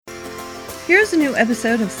Here's a new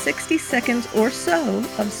episode of 60 Seconds or So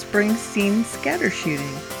of Springsteen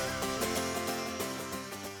Skattershooting.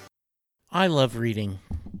 I love reading.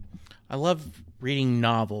 I love reading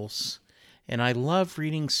novels, and I love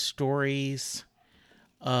reading stories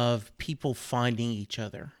of people finding each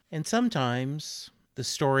other. And sometimes the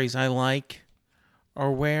stories I like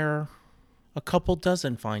are where a couple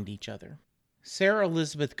doesn't find each other. Sarah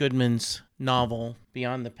Elizabeth Goodman's novel,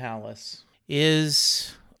 Beyond the Palace,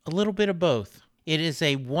 is a little bit of both. It is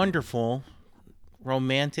a wonderful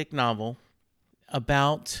romantic novel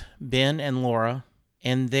about Ben and Laura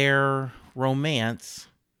and their romance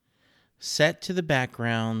set to the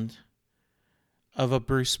background of a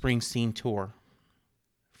Bruce Springsteen tour.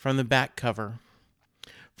 From the back cover.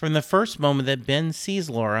 From the first moment that Ben sees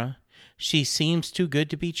Laura, she seems too good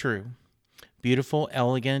to be true. Beautiful,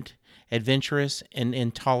 elegant, adventurous, and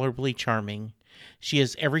intolerably charming. She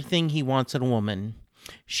is everything he wants in a woman.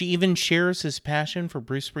 She even shares his passion for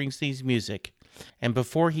Bruce Springsteen's music. And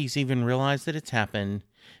before he's even realized that it's happened,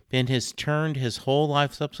 Ben has turned his whole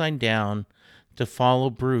life upside down to follow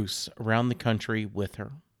Bruce around the country with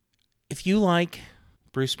her. If you like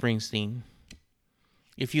Bruce Springsteen,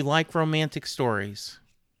 if you like romantic stories,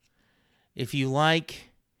 if you like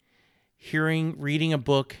reading a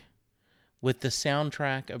book with the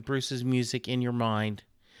soundtrack of Bruce's music in your mind,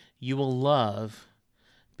 you will love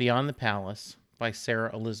Beyond the Palace by Sarah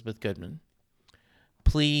Elizabeth Goodman.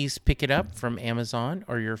 Please pick it up from Amazon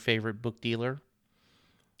or your favorite book dealer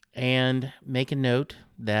and make a note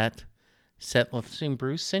that Set Listing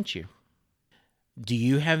Bruce sent you. Do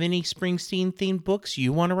you have any Springsteen-themed books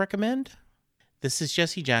you want to recommend? This is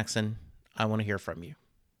Jesse Jackson. I want to hear from you.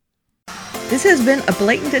 This has been a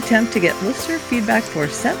blatant attempt to get listener feedback for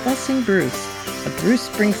Set Listing Bruce, a Bruce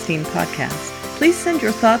Springsteen podcast. Please send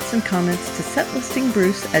your thoughts and comments to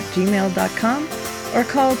setlistingbruce@gmail.com or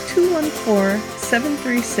call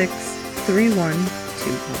 214-736-3121.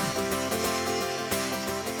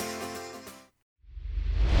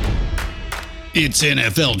 It's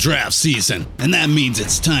NFL draft season, and that means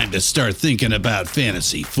it's time to start thinking about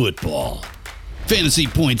fantasy football.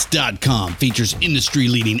 FantasyPoints.com features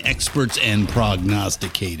industry-leading experts and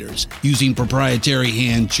prognosticators using proprietary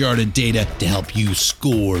hand-charted data to help you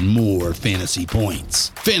score more fantasy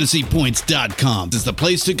points. FantasyPoints.com is the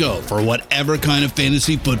place to go for whatever kind of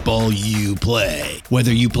fantasy football you play.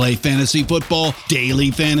 Whether you play fantasy football,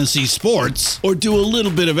 daily fantasy sports, or do a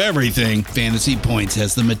little bit of everything, Fantasy Points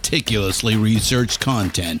has the meticulously researched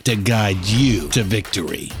content to guide you to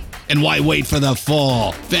victory. And why wait for the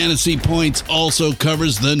fall? Fantasy Points also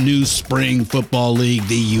covers the new spring football league,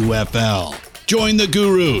 the UFL. Join the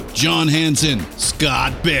guru, John Hansen,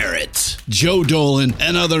 Scott Barrett, Joe Dolan,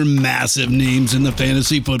 and other massive names in the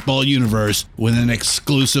fantasy football universe with an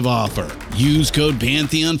exclusive offer. Use code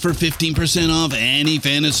Pantheon for 15% off any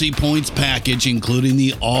Fantasy Points package, including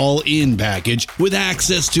the all-in package, with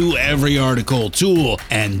access to every article, tool,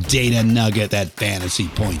 and data nugget that Fantasy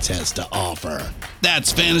Points has to offer.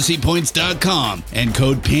 That's FantasyPoints.com and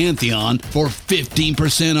code Pantheon for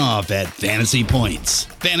 15% off at Fantasy Points.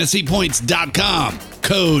 FantasyPoints.com,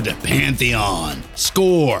 code Pantheon.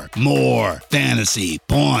 Score more fantasy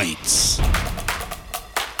points.